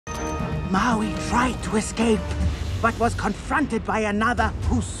Maui tried to escape, but was confronted by another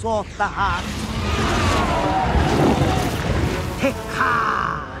who sought the heart.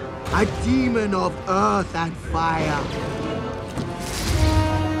 Teka, a demon of earth and fire.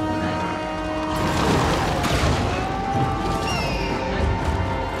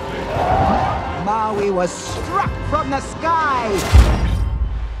 Maui was struck from the sky,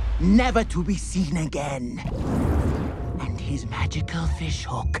 never to be seen again. And his magical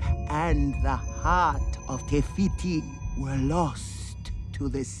fishhook and the heart of Te Fiti were lost to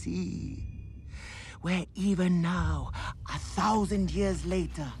the sea, where even now, 1,000 years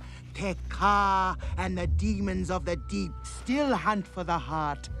later, Te Ka and the demons of the deep still hunt for the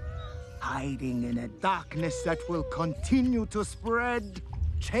heart, hiding in a darkness that will continue to spread,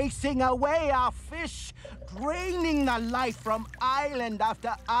 chasing away our fish, draining the life from island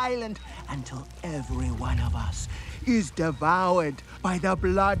after island, until every one of us is devoured by the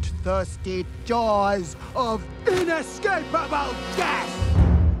bloodthirsty jaws of inescapable death!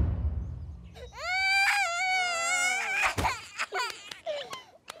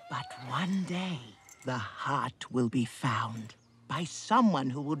 But one day, the heart will be found by someone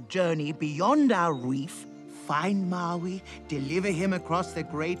who will journey beyond our reef, find Maui, deliver him across the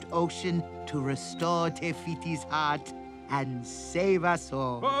great ocean to restore Te Fiti's heart and save us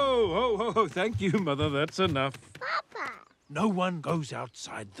all. Oh, thank you, Mother. That's enough. Papa! No one goes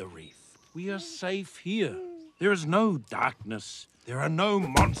outside the reef. We are safe here. There is no darkness. There are no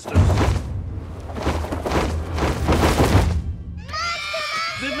monsters.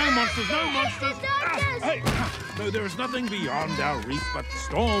 There's no monsters, no monsters! Hey! No, there is nothing beyond our reef but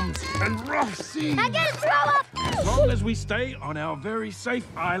storms and rough seas. I'm gonna throw up! As long as we stay on our very safe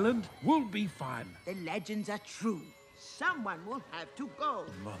island, we'll be fine. The legends are true. Someone will have to go.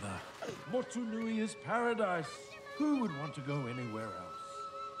 Mother, Motunui is paradise. Who would want to go anywhere else?